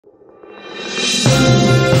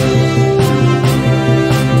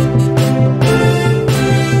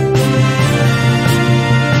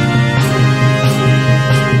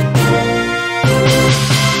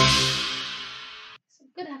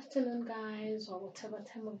Good afternoon, guys, or whatever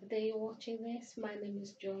time of the day you're watching this. My name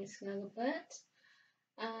is joyce.bert,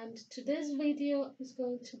 and today's video is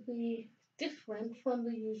going to be different from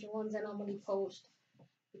the usual ones I normally post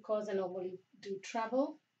because I normally do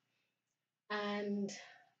travel. And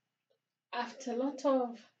after a lot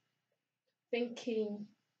of thinking,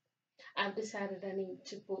 I've decided I need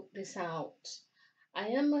to put this out. My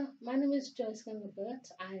name is joyce.bert.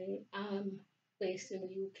 I am based in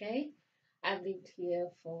the UK. I've lived here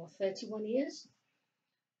for 31 years.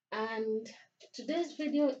 And today's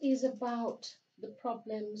video is about the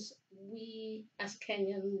problems we as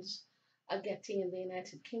Kenyans are getting in the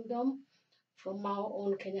United Kingdom from our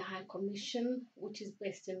own Kenya High Commission, which is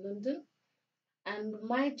based in London. And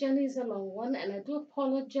my journey is a long one, and I do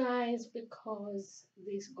apologize because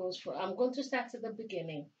this goes for, I'm going to start at the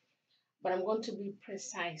beginning, but I'm going to be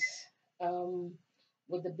precise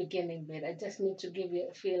with the beginning bit. I just need to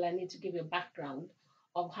I need to give you a background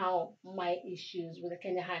of how my issues with the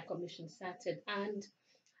Kenya High Commission started. And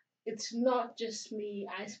it's not just me.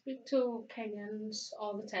 I speak to Kenyans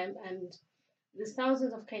all the time, and there's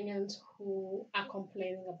thousands of Kenyans who are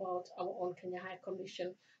complaining about our own Kenya High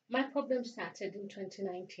Commission. My problem started in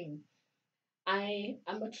 2019. I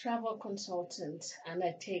am a travel consultant, and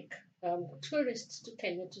I take tourists to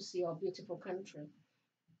Kenya to see our beautiful country.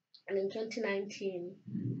 And in 2019,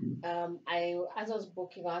 as I was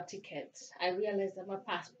booking our tickets, I realized that my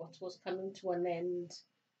passport was coming to an end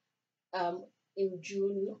um, in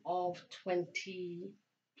June of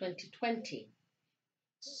 2020.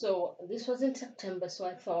 So this was in September, so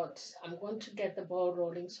I thought I'm going to get the ball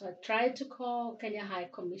rolling. So I tried to call Kenya High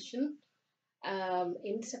Commission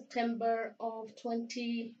in September of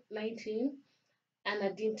 2019, and I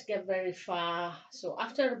didn't get very far. So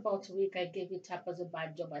after about a week, I gave it up as a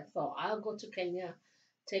bad job. I thought I'll go to Kenya,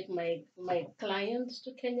 take my clients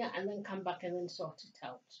to Kenya, and then come back and then sort it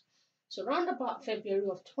out. So around about February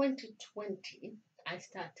of 2020, I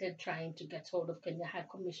started trying to get hold of Kenya High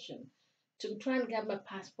Commission to try and get my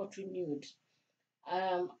passport renewed.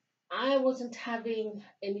 Um, I wasn't having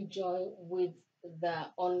any joy with the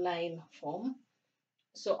online form,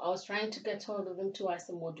 so I was trying to get hold of them to ask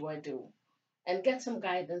them what do I do and get some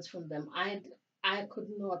guidance from them. I could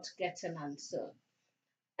not get an answer,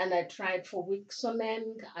 and I tried for weeks on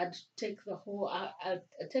end. I'd take a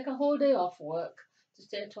whole day off work to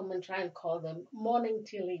stay at home and try and call them morning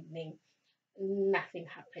till evening. Nothing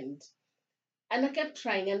happened. And I kept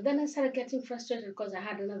trying, and then I started getting frustrated because I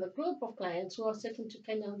had another group of clients who was taken to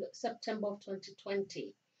Kenya in September of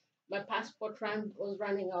 2020. My was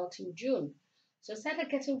running out in June. So I started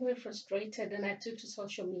getting very frustrated, and I took to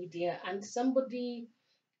social media, and somebody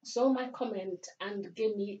saw my comment and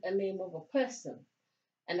gave me a name of a person.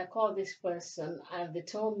 And I called this person, and they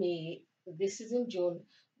told me, this is in June,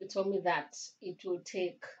 they told me that I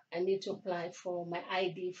need to apply for my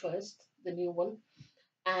ID first, the new one,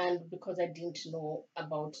 and because I didn't know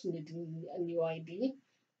about needing a new ID.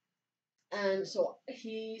 And so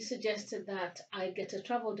he suggested that I get a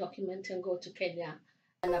travel document and go to Kenya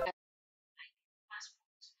and apply for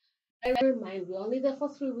passport. Bear in mind, we're only there for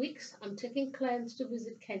 3 weeks. I'm taking clients to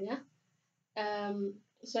visit Kenya.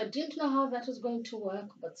 So I didn't know how that was going to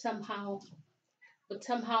work, but somehow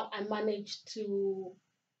I managed to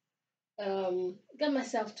get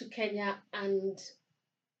myself to Kenya, and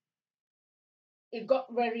it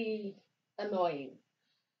got very annoying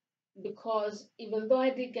because even though I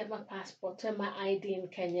did get my passport and my ID in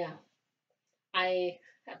Kenya, I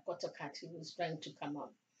have got a cat who was trying to come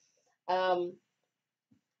up.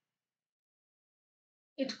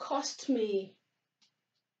 It cost me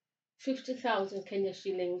 50,000 Kenya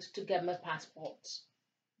shillings to get my passport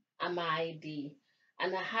and my ID,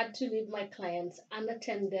 and I had to leave my clients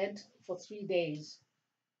unattended for 3 days.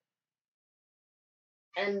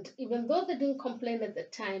 And even though they didn't complain at the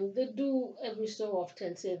time, they do every so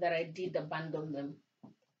often say that I did abandon them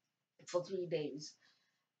for 3 days.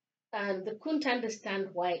 And they couldn't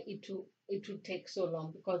understand why it would take so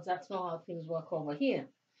long, because that's not how things work over here.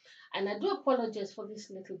 And I do apologize for this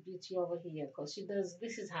little beauty over here, because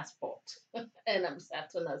this is her spot, and I'm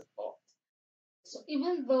sat on her spot. So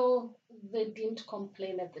even though they didn't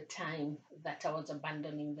complain at the time that I was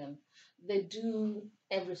abandoning them, they do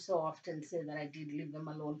every so often say that I did leave them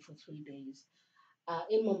alone for 3 days.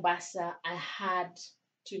 In Mombasa, I had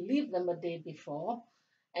to leave them a day before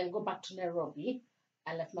and go back to Nairobi.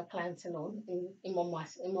 I left my clients alone in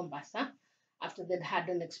Mombasa after they'd had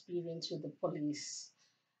an experience with the police.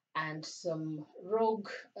 and some rogue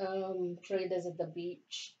traders at the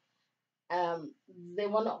beach. Um, they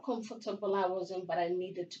were not comfortable. I wasn't, but I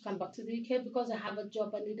needed to come back to the UK because I have a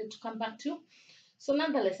job I needed to come back to. So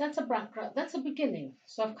nonetheless, that's a background. That's a beginning.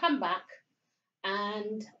 So I've come back,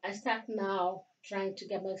 and I start now trying to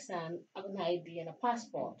get my son an ID and a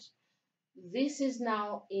passport. This is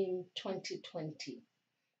now in 2020.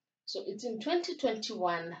 So it's in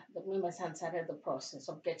 2021 that me and my son started the process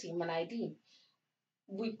of getting him an ID.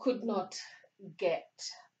 We could not get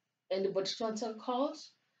anybody to answer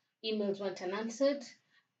calls. Emails went unanswered.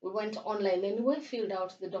 We went online anyway, filled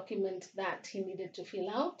out the document that he needed to fill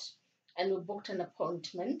out, and we booked an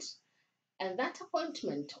appointment. And that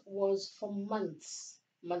appointment was for months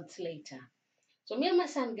later. So me and my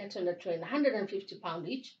son get on the train, £150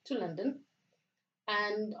 each to London.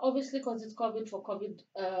 And obviously, because it's COVID for COVID,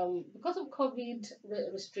 because of COVID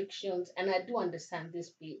restrictions, and I do understand this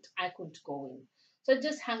bit, I couldn't go in. So I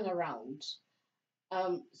just hung around.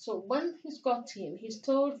 So when he's got in, he's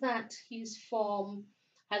told that his form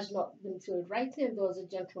has not been filled rightly, and there was a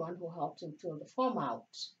gentleman who helped him fill the form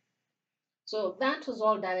out. So that was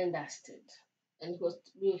all done and dusted. And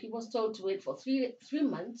he was told to wait for three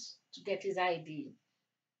months to get his ID.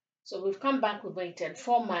 So we've come back, we've waited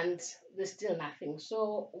 4 months, there's still nothing.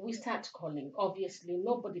 So we start calling. Obviously,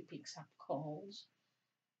 nobody picks up calls.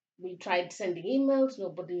 We tried sending emails,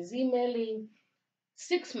 nobody's emailing.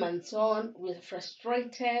 6 months on, we're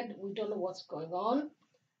frustrated, we don't know what's going on.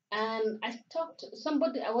 And I talked to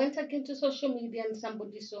somebody, I went again to social media, and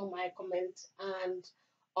somebody saw my comments and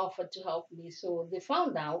offered to help me. So they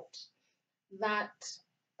found out that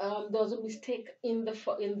there was a mistake in the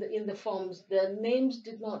forms. The names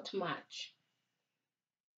did not match,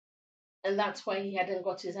 and that's why he hadn't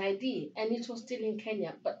got his ID. And it was still in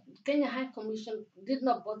Kenya, but Kenya High Commission did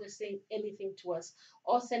not bother saying anything to us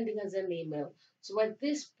or sending us an email. So at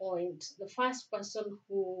this point, the first person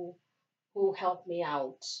who helped me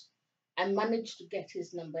out, I managed to get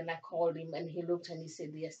his number, and I called him, and he looked and he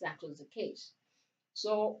said yes, that was the case.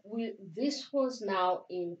 So this was now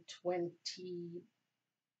in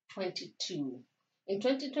 2022. In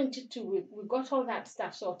 2022, we got all that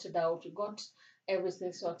stuff sorted out. We got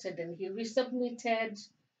everything sorted, and he resubmitted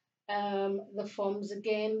the forms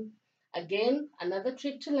again. Again, another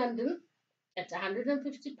trip to London at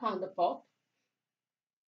 £150 a pop.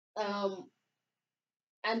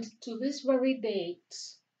 And to this very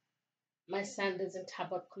date, my son doesn't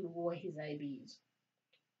have a clue where his ID is.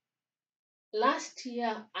 Last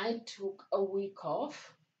year, I took a week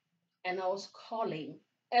off, and I was calling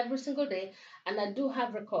every single day. And I do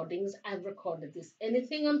have recordings. I've recorded this.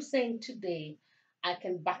 Anything I'm saying today, I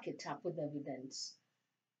can back it up with evidence.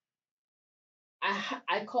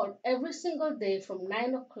 I called every single day from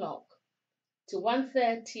 9 o'clock to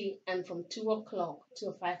 1:30, and from 2 o'clock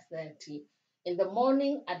till 5:30. In the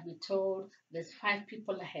morning, I'd be told there's 5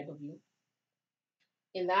 people ahead of you.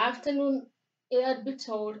 In the afternoon, I'd be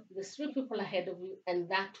told there's 3 people ahead of you, and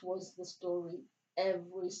that was the story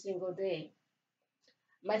every single day.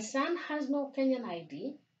 My son has no Kenyan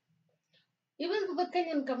ID. Even though the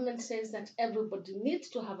Kenyan government says that everybody needs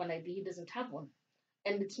to have an ID, he doesn't have one.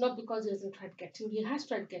 And it's not because he hasn't tried getting, he has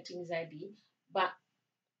tried getting his ID, but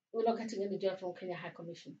we're not getting any joy from Kenya High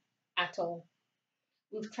Commission at all.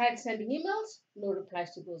 We've tried sending emails, no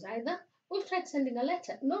replies to those either. We've tried sending a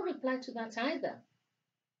letter, no reply to that either.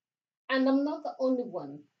 And I'm not the only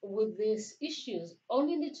one with these issues. All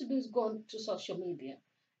you need to do is go on to social media,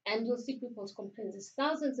 and you'll see people's complaints. There's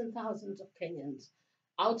thousands and thousands of Kenyans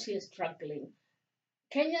out here struggling.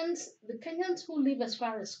 The Kenyans who live as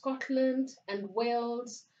far as Scotland and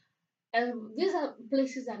Wales, and these are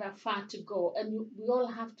places that are far to go, and we all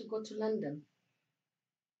have to go to London.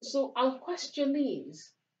 So our question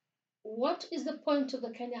is, what is the point of the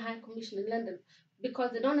Kenya High Commission in London?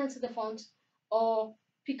 Because they don't answer the phones, or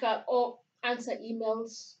pick up, or answer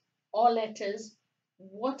emails or letters.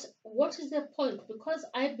 What is their point? Because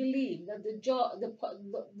I believe that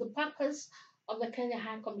the purpose of the Kenya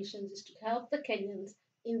High Commission is to help the Kenyans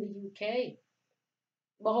in the UK,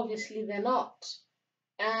 but obviously they're not.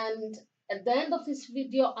 And at the end of this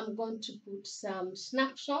video, I'm going to put some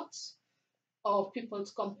snapshots of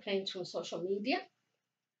people's complaints from social media.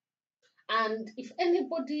 And if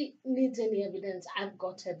anybody needs any evidence, I've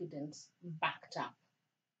got evidence backed up.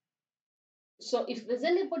 So if there's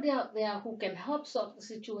anybody out there who can help solve the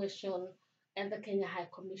situation and the Kenya High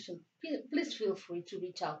Commission, please feel free to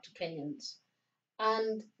reach out to Kenyans.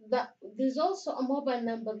 And there's also a mobile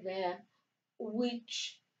number there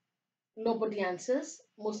which nobody answers.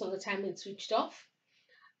 Most of the time it's switched off.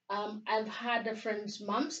 I've had a friend's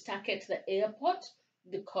mom stuck at the airport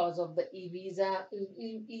because of the e-visa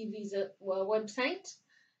website.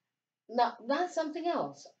 Now that's something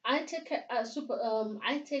else. I take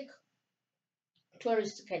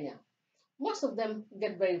tourists to Kenya. Most of them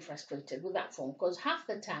get very frustrated with that form because half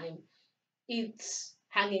the time it's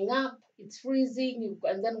hanging up, it's freezing,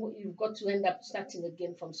 and then you've got to end up starting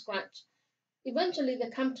again from scratch. Eventually, they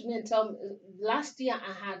come to me and tell me, last year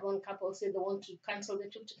I had one couple say they want to cancel their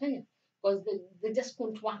trip to Kenya because they just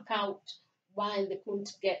couldn't work out why they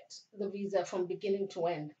couldn't get the visa from beginning to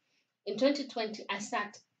end. In 2020,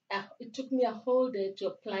 it took me a whole day to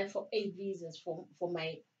apply for 8 visas for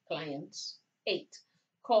my clients. 8.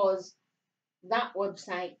 Because that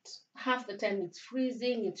website, half the time it's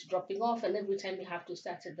freezing, it's dropping off, and every time you have to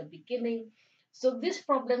start at the beginning. So these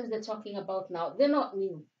problems they're talking about now, they're not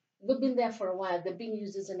new. They've been there for a while. They're being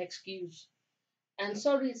used as an excuse. And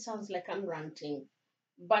sorry, it sounds like I'm ranting,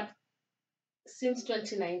 but since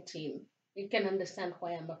 2019, you can understand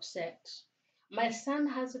why I'm upset. My son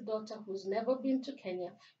has a daughter who's never been to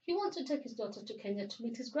Kenya. He wants to take his daughter to Kenya to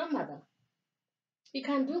meet his grandmother. He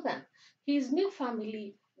can't do that. His new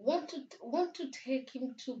family want to take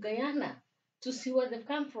him to Guyana to see where they've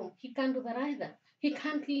come from. He can't do that either. He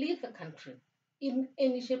can't leave the country in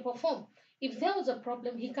any shape or form. If there was a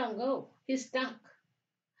problem, he can't go. He's stuck.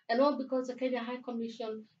 And all because the Kenya High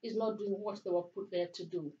Commission is not doing what they were put there to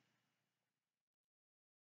do.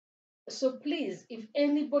 So please, if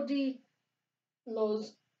anybody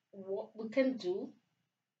knows what we can do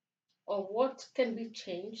or what can be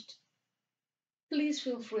changed, please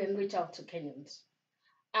feel free and reach out to Kenyans.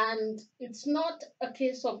 And it's not a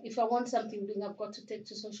case of if I want something doing, I've got to take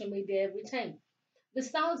to social media every time. There's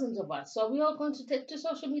thousands of us. So we are going to take to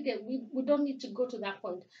social media. We don't need to go to that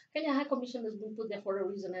point. Kenya High Commission has been put there for a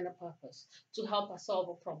reason and a purpose to help us solve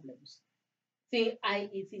our problems.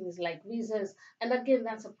 I.e. things like visas. And again,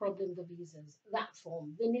 that's a problem, the visas, that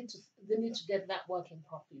form. They need to get that working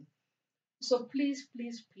properly. So please,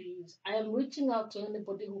 please, please, I am reaching out to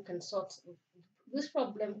anybody who can sort this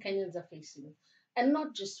problem Kenyans are facing. And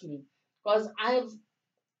not just me. Because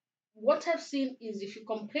what I've seen is if you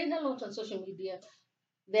complain a lot on social media,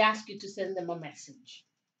 they ask you to send them a message.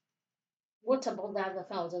 What about the other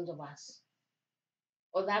thousands of us?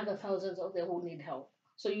 Or the other thousands of them who need help?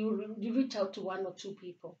 So you reach out to one or two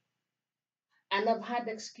people. And I've had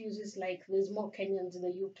excuses like there's more Kenyans in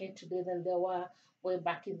the UK today than there were way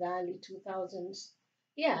back in the early 2000s.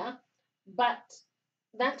 Yeah, but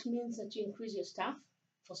that means that you increase your staff,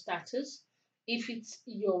 for starters. If it's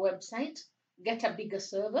your website, get a bigger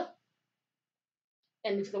server.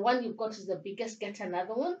 And if the one you've got is the biggest, get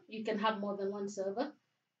another one. You can have more than one server.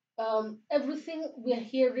 Everything we're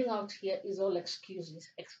hearing out here is all excuses,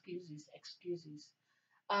 excuses, excuses.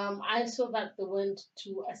 I saw that they went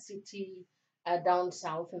to a city down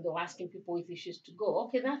south and they were asking people with issues to go.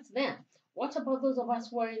 Okay, that's there. What about those of us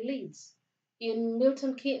who are in Leeds, in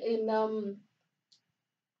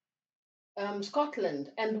in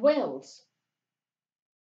Scotland and Wales?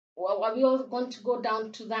 Well, are we all going to go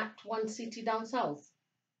down to that one city down south?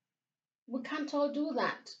 We can't all do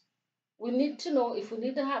that. We need to know if we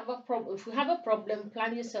need to have a problem. If we have a problem,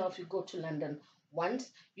 plan yourself. You go to London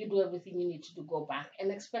once. You do everything you need to do. Go back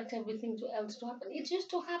and expect everything else to happen. It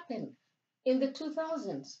used to happen in the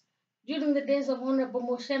 2000s during the days of Honorable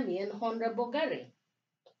Moshemi and Honorable Gary.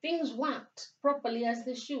 Things worked properly as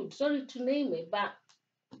they should. Sorry to name it, but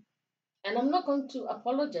and I'm not going to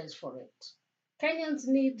apologize for it. Kenyans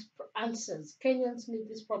need answers. Kenyans need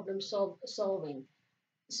this problem solving.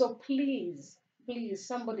 So please, please,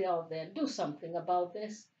 somebody out there, do something about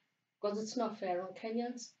this because it's not fair on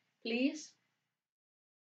Kenyans. Please.